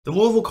The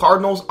Louisville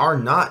Cardinals are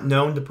not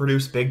known to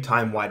produce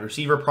big-time wide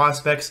receiver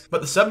prospects, but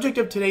the subject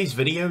of today's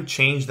video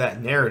changed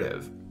that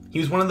narrative. He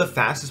was one of the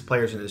fastest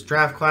players in his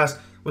draft class,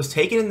 was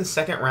taken in the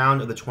second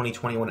round of the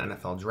 2021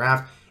 NFL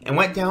Draft, and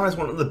went down as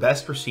one of the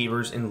best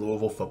receivers in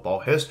Louisville football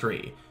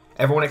history.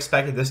 Everyone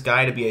expected this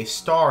guy to be a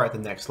star at the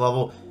next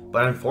level,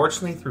 but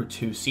unfortunately through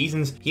 2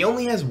 seasons, he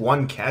only has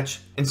 1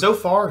 catch, and so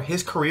far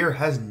his career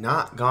has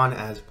not gone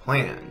as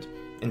planned.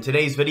 In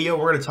today's video,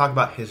 we're going to talk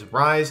about his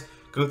rise,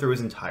 go through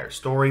his entire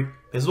story,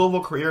 his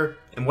Louisville career,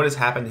 and what has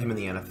happened to him in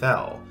the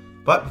NFL.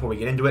 But before we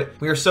get into it,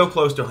 we are so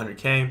close to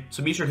 100K,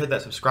 so be sure to hit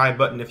that subscribe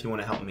button if you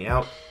want to help me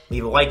out,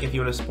 leave a like if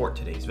you want to support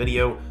today's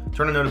video,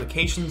 turn on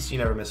notifications so you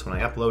never miss when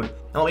I upload,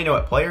 and let me know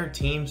what player,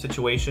 team,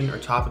 situation, or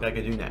topic I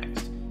could do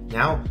next.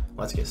 Now,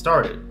 let's get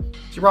started.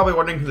 So you're probably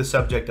wondering who the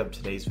subject of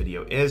today's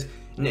video is,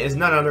 and it is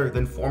none other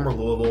than former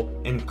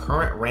Louisville and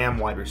current Ram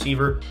wide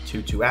receiver,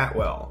 Tutu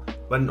Atwell.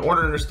 But in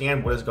order to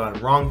understand what has gone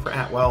wrong for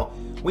Atwell,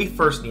 we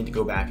first need to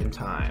go back in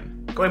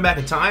time. Going back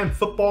in time,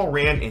 football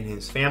ran in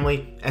his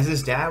family, as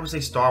his dad was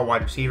a star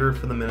wide receiver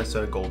for the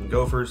Minnesota Golden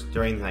Gophers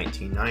during the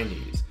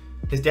 1990s.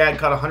 His dad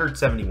caught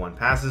 171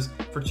 passes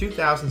for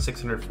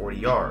 2,640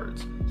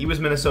 yards. He was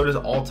Minnesota's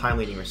all-time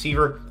leading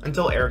receiver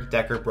until Eric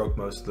Decker broke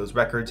most of those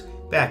records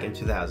back in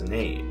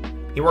 2008.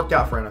 He worked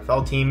out for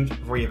NFL teams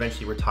before he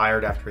eventually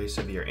retired after a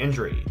severe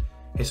injury.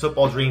 His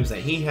football dreams that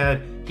he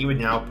had, he would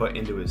now put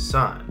into his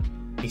son.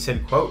 He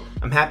said, quote,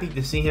 "I'm happy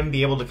to see him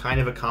be able to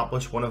kind of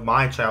accomplish one of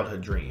my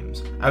childhood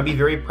dreams. I would be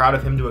very proud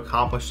of him to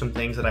accomplish some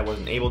things that I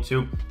wasn't able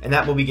to, and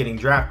that will be getting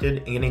drafted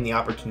and getting the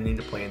opportunity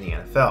to play in the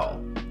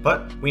NFL.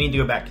 But we need to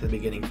go back to the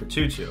beginning for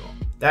Tutu.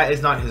 That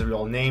is not his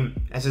real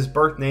name, as his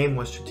birth name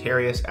was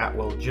Chatarius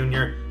Atwell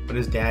Jr., but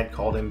his dad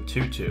called him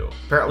Tutu.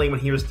 Apparently when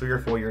he was 3 or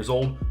 4 years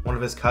old, one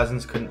of his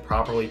cousins couldn't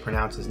properly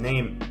pronounce his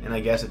name, and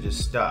I guess it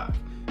just stuck.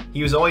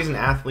 He was always an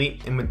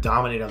athlete and would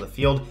dominate on the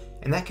field,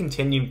 and that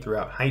continued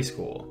throughout high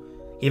school.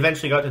 He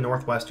eventually got to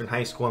Northwestern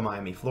High School in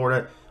Miami,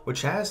 Florida,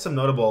 which has some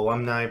notable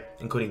alumni,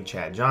 including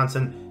Chad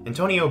Johnson,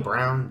 Antonio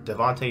Brown,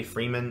 Devontae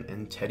Freeman,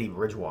 and Teddy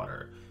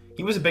Bridgewater.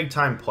 He was a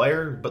big-time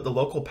player, but the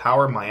local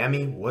power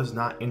Miami was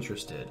not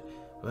interested.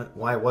 But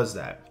why was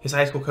that? His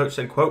high school coach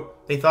said,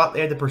 quote, "They thought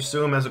they had to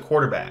pursue him as a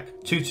quarterback.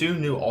 Tutu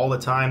knew all the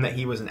time that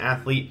he was an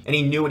athlete, and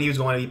he knew what he was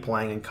going to be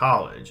playing in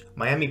college.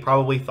 Miami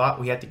probably thought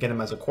we had to get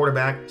him as a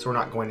quarterback, so we're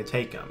not going to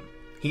take him.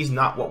 He's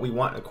not what we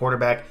want in a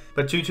quarterback,"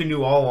 but Tutu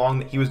knew all along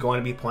that he was going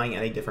to be playing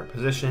at a different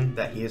position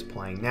that he is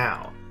playing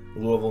now.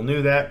 Louisville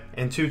knew that,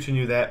 and Tutu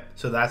knew that,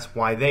 so that's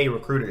why they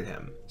recruited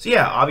him. So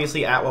yeah,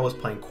 obviously Atwell was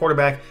playing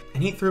quarterback,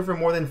 and he threw for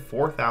more than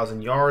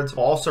 4,000 yards,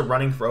 while also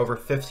running for over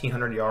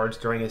 1,500 yards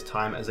during his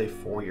time as a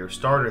 4-year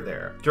starter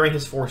there. During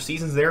his 4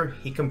 seasons there,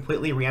 he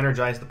completely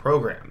re-energized the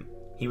program.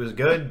 He was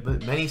good,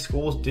 but many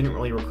schools didn't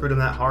really recruit him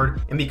that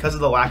hard, and because of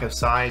the lack of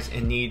size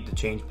and need to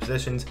change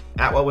positions,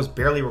 Atwell was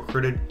barely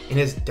recruited, and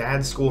his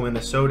dad's school in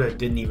Minnesota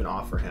didn't even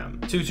offer him.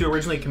 Tutu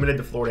originally committed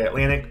to Florida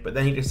Atlantic, but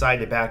then he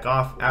decided to back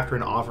off after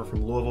an offer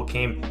from Louisville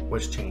came,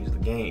 which changed the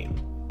game.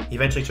 He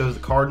eventually chose the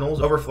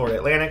Cardinals over Florida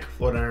Atlantic,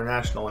 Florida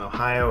International, and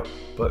Ohio,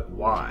 but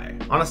why?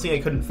 Honestly, I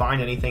couldn't find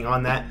anything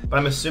on that, but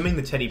I'm assuming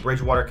the Teddy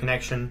Bridgewater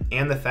connection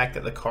and the fact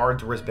that the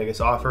Cards were his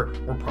biggest offer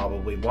were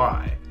probably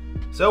why.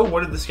 So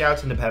what did the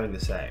scouts end up having to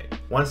say?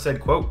 One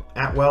said, quote,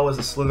 "Atwell is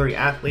a slithery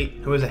athlete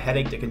who is a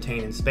headache to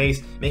contain in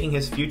space, making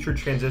his future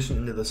transition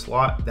into the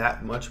slot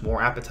that much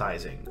more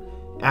appetizing.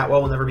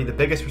 Atwell will never be the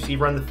biggest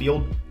receiver on the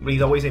field, but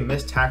he's always a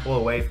missed tackle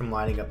away from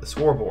lining up the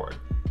scoreboard.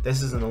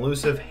 This is an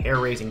elusive,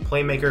 hair-raising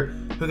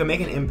playmaker who can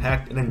make an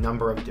impact in a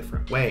number of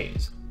different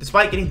ways."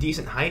 Despite getting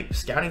decent hype,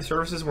 scouting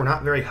services were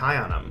not very high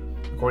on him.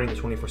 According to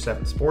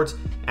 24/7 Sports,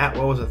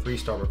 Atwell was a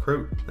 3-star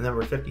recruit, the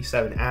number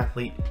 57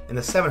 athlete, and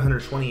the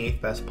 728th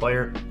best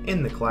player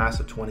in the class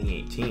of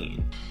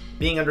 2018.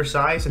 Being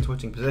undersized and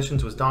switching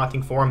positions was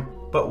daunting for him,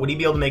 but would he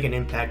be able to make an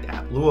impact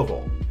at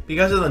Louisville?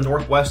 Because of the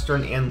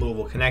Northwestern and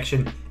Louisville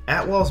connection,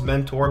 Atwell's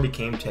mentor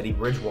became Teddy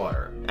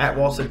Bridgewater.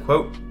 Atwell said,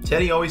 quote,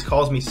 "Teddy always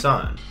calls me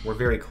son. We're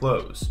very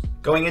close."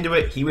 Going into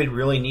it, he would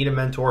really need a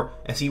mentor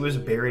as he was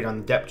buried on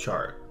the depth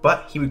chart,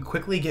 but he would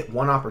quickly get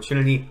one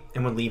opportunity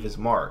and would leave his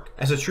mark.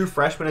 As a true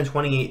freshman in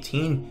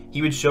 2018,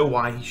 he would show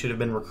why he should have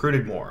been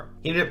recruited more.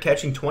 He ended up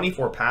catching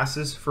 24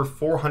 passes for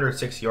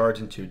 406 yards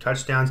and 2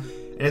 touchdowns,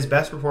 and his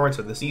best performance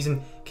of the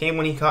season came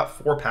when he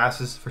caught 4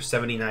 passes for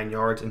 79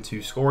 yards and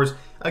 2 scores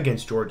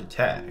against Georgia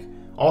Tech.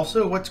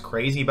 Also, what's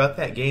crazy about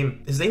that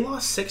game is they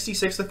lost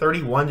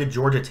 66-31 to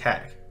Georgia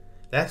Tech.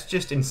 That's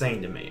just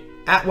insane to me.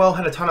 Atwell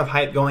had a ton of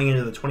hype going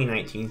into the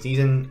 2019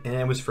 season, and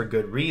it was for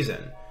good reason.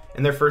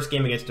 In their first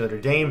game against Notre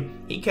Dame,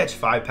 he catch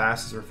 5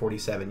 passes for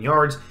 47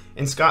 yards,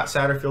 and Scott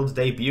Satterfield's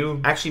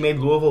debut actually made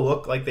Louisville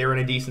look like they were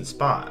in a decent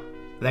spot.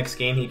 The next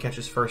game, he'd catch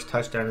his first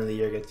touchdown of the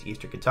year against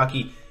Eastern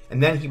Kentucky,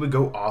 and then he would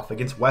go off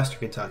against Western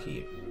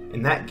Kentucky.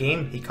 In that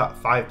game, he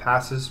caught 5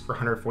 passes for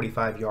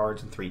 145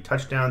 yards and 3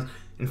 touchdowns,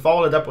 and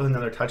followed it up with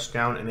another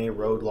touchdown in a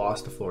road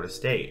loss to Florida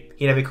State.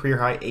 He'd have a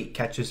career-high 8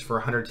 catches for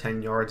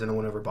 110 yards in a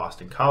win over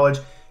Boston College,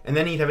 and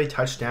then he'd have a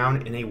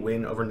touchdown in a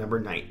win over number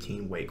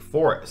 19 Wake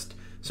Forest.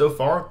 So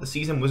far, the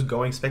season was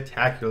going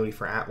spectacularly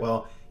for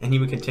Atwell, and he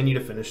would continue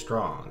to finish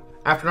strong.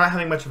 After not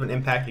having much of an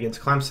impact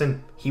against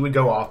Clemson, he would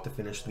go off to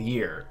finish the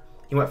year.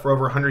 He went for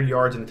over 100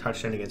 yards and a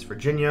touchdown against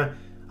Virginia,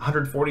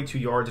 142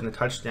 yards and a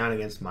touchdown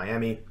against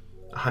Miami,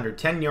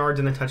 110 yards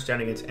and a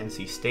touchdown against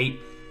NC State,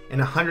 and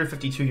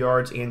 152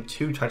 yards and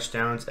 2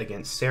 touchdowns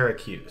against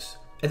Syracuse.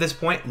 At this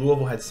point,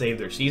 Louisville had saved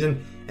their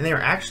season, and they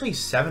are actually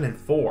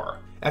 7-4.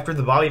 After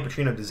the Bobby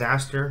Petrino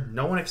disaster,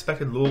 no one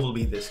expected Louisville to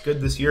be this good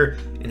this year,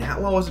 and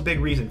Atwell was a big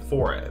reason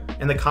for it.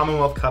 In the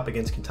Commonwealth Cup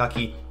against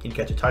Kentucky, he'd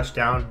catch a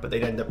touchdown, but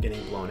they'd end up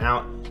getting blown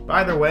out. But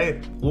either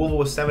way, Louisville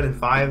was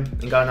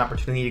 7-5 and got an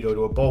opportunity to go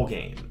to a bowl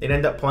game. They'd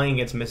end up playing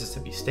against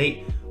Mississippi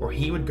State, where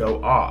he would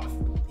go off.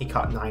 He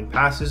caught 9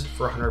 passes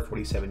for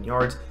 147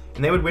 yards,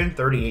 and they would win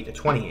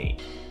 38-28.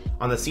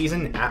 On the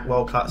season,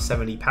 Atwell caught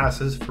 70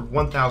 passes for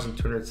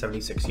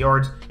 1,276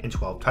 yards and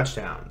 12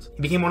 touchdowns.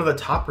 He became one of the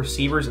top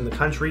receivers in the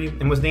country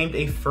and was named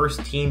a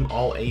first-team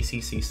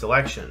All-ACC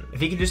selection. If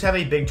he could just have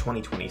a big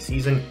 2020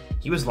 season,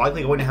 he was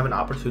likely going to have an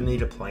opportunity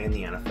to play in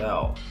the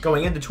NFL.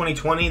 Going into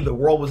 2020, the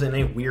world was in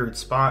a weird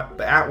spot,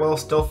 but Atwell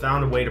still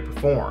found a way to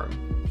perform.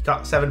 He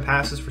caught 7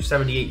 passes for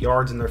 78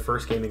 yards in their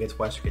first game against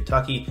Western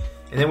Kentucky,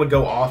 and then would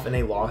go off in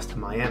a loss to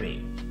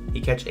Miami.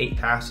 He'd catch 8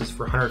 passes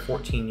for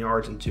 114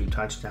 yards and 2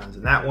 touchdowns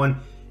in that one,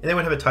 and they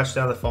would have a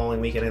touchdown the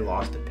following week in a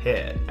loss to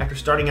Pitt. After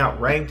starting out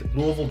ranked,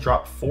 Louisville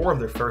dropped 4 of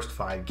their first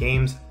 5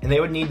 games, and they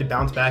would need to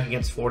bounce back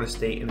against Florida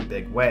State in a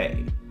big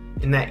way.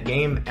 In that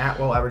game,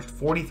 Atwell averaged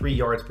 43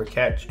 yards per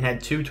catch and had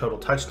 2 total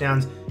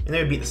touchdowns, and they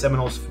would beat the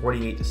Seminoles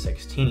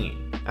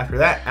 48-16. After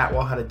that,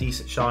 Atwell had a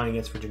decent showing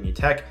against Virginia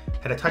Tech,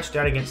 had a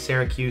touchdown against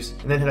Syracuse,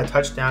 and then had a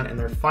touchdown in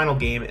their final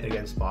game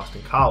against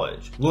Boston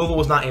College. Louisville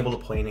was not able to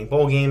play in a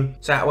bowl game,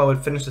 so Atwell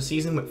would finish the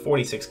season with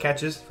 46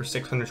 catches for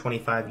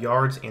 625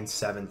 yards and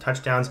 7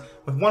 touchdowns,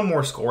 with 1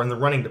 more score in the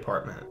running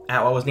department.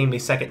 Atwell was named a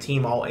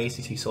second-team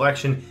All-ACC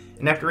selection,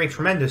 and after a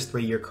tremendous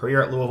 3-year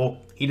career at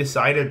Louisville, he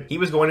decided he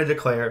was going to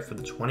declare for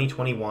the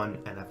 2021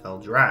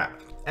 NFL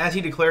Draft. As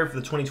he declared for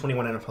the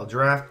 2021 NFL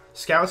Draft,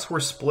 scouts were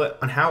split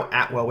on how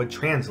Atwell would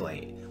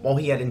translate. While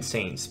he had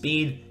insane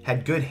speed,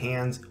 had good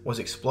hands, was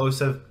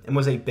explosive, and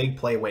was a big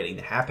play waiting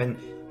to happen,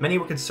 many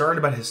were concerned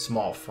about his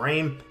small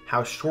frame,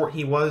 how short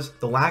he was,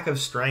 the lack of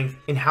strength,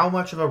 and how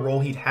much of a role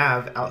he'd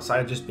have outside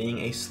of just being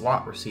a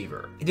slot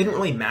receiver. It didn't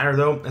really matter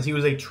though, as he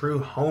was a true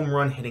home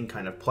run hitting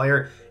kind of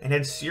player and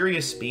had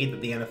serious speed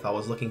that the NFL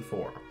was looking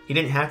for. He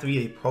didn't have to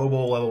be a Pro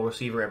Bowl level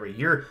receiver every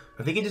year,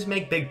 but if he could just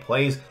make big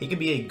plays, he could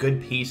be a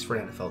good piece for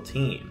an NFL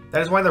team.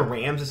 That is why the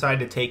Rams decided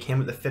to take him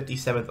with the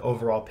 57th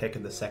overall pick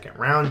in the 2nd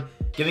round,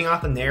 giving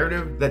off the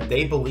narrative that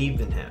they believed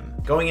in him.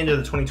 Going into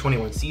the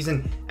 2021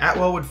 season,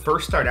 Atwell would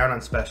first start out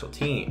on special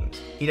teams.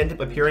 He'd end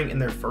up appearing in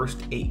their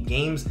first 8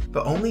 games,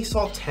 but only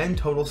saw 10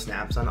 total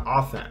snaps on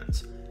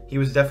offense. He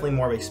was definitely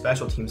more of a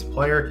special teams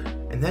player,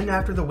 and then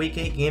after the Week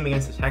 8 game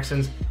against the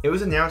Texans, it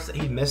was announced that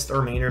he'd missed the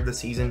remainder of the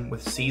season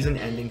with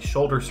season-ending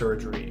shoulder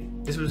surgery.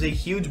 This was a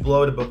huge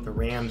blow to both the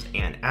Rams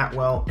and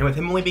Atwell, and with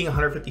him only being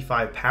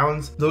 155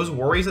 pounds, those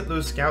worries that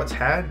those scouts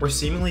had were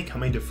seemingly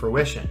coming to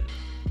fruition.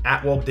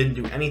 Atwell didn't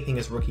do anything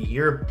his rookie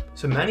year,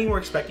 so many were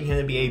expecting him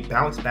to be a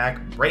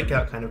bounce-back,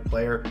 breakout kind of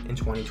player in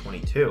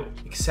 2022.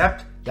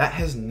 Except that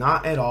has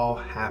not at all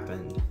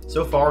happened.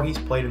 So far, he's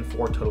played in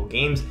 4 total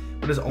games,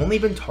 but has only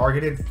been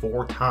targeted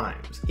 4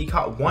 times. He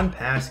caught 1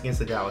 pass against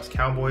the Dallas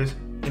Cowboys,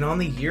 and on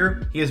the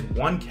year, he has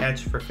 1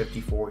 catch for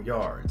 54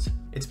 yards.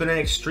 It's been an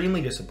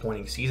extremely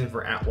disappointing season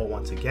for Atwell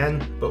once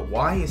again, but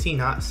why is he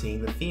not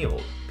seeing the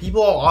field?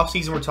 People all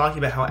offseason were talking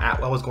about how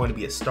Atwell was going to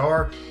be a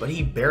star, but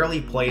he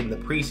barely played in the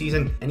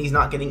preseason, and he's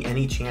not getting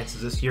any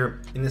chances this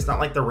year, and it's not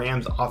like the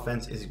Rams'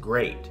 offense is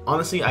great.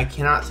 Honestly, I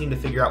cannot seem to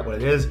figure out what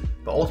it is,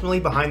 but ultimately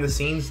behind the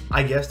scenes,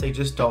 I guess they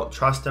just don't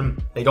trust him,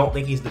 they don't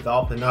think he's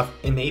developed enough,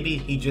 and maybe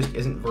he just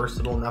isn't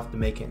versatile enough to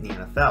make it in the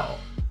NFL.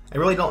 I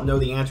really don't know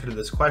the answer to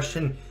this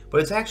question,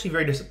 but it's actually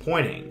very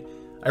disappointing.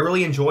 I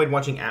really enjoyed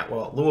watching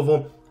Atwell at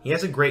Louisville. He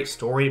has a great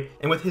story,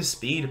 and with his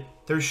speed,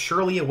 there's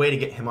surely a way to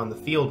get him on the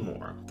field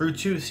more. Through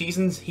 2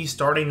 seasons, he's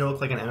starting to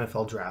look like an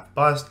NFL draft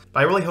bust, but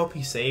I really hope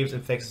he saves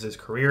and fixes his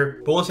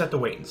career, but we'll just have to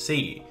wait and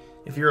see.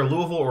 If you're a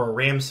Louisville or a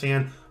Rams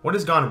fan, what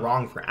has gone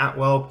wrong for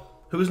Atwell?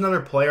 Who's another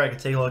player I could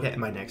take a look at in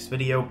my next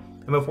video?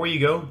 And before you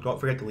go, don't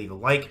forget to leave a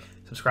like,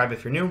 subscribe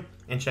if you're new,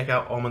 and check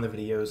out all my other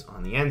videos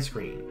on the end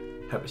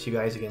screen. Hope to see you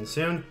guys again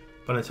soon,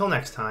 but until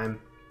next time,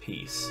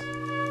 peace.